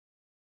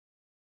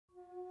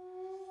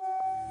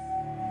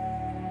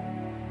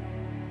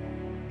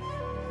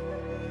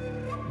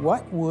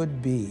What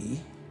would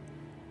be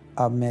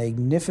a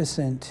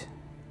magnificent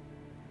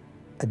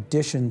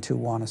addition to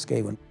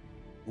Wanuskewin?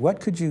 What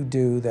could you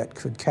do that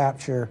could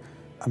capture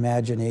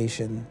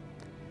imagination?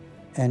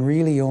 And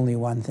really only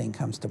one thing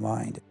comes to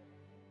mind.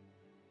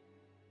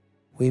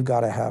 We've got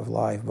to have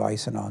live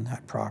bison on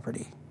that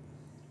property.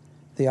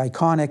 The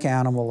iconic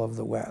animal of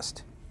the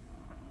West.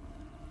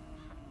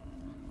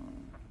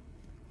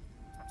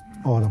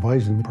 Oh, the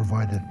bison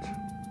provided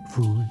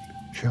food,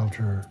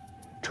 shelter,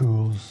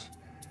 tools,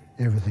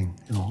 everything.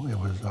 You know, it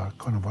was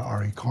kind of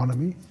our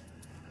economy.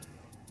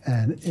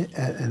 And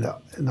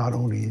not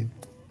only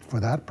for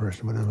that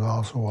person, but it was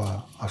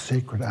also a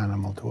sacred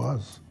animal to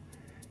us.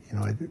 You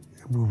know,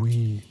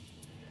 we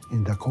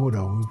in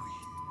Dakota,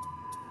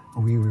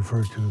 we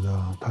refer to the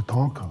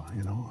Tatonka,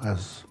 you know,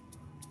 as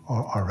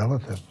our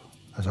relative,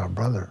 as our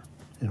brother.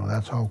 You know,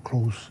 that's how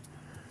close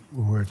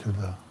we were to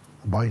the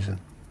bison.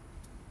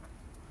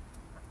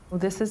 Well,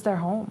 this is their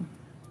home.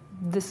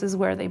 This is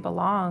where they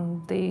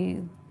belong.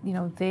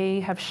 They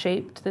have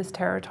shaped this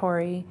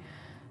territory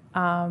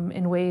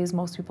in ways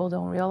most people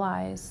don't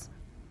realize.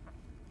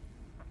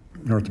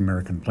 North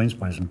American plains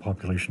bison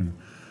population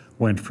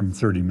went from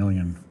 30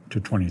 million to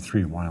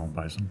 23 wild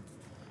bison.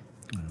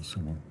 So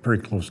we're very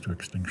close to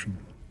extinction.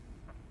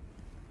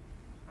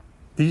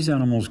 These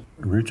animals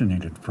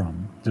originated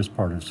from this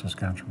part of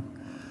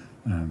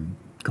Saskatchewan,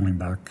 going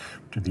back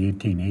to the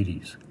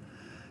 1880s.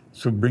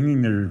 So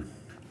bringing their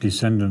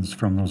descendants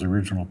from those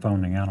original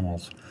founding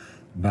animals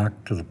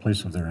back to the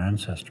place of their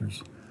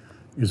ancestors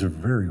is a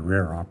very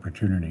rare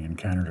opportunity in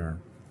Canada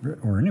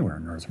or anywhere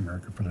in North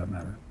America for that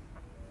matter.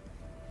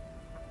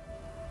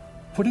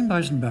 Putting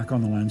bison back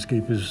on the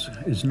landscape is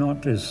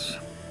not as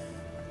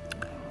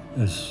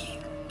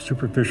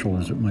superficial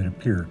as it might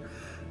appear.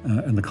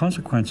 And the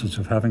consequences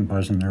of having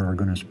bison there are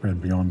going to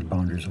spread beyond the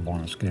boundaries of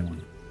Wanuskewin.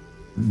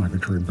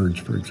 Migratory birds,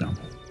 for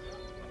example.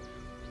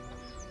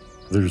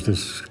 There's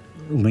this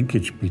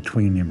linkage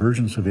between the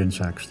emergence of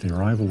insects, the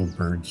arrival of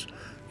birds,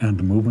 and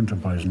the movement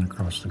of bison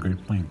across the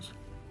Great Plains.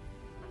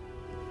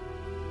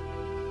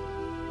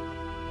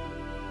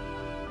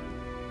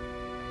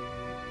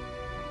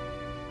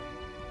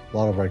 A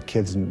lot of our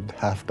kids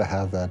have to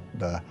have that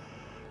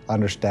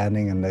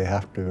understanding, and they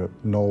have to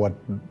know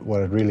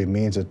what it really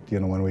means. That, you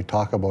know, when we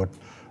talk about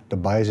the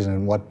bison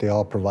and what they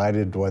all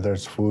provided, whether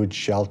it's food,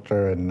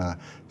 shelter, and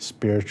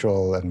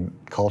spiritual and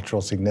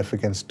cultural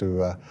significance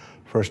to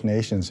First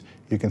Nations,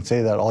 you can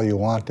say that all you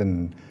want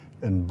in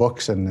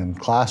books and in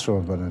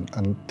classrooms, but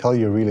until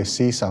you really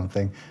see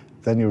something,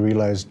 then you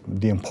realize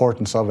the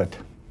importance of it.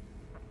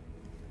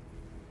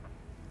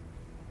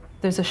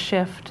 There's a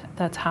shift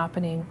that's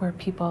happening where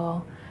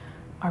people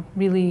are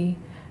really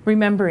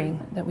remembering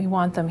that we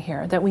want them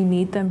here, that we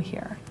need them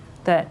here,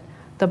 that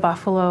the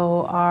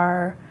buffalo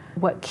are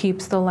what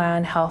keeps the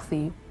land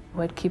healthy,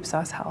 what keeps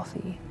us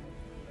healthy,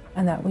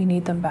 and that we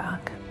need them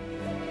back.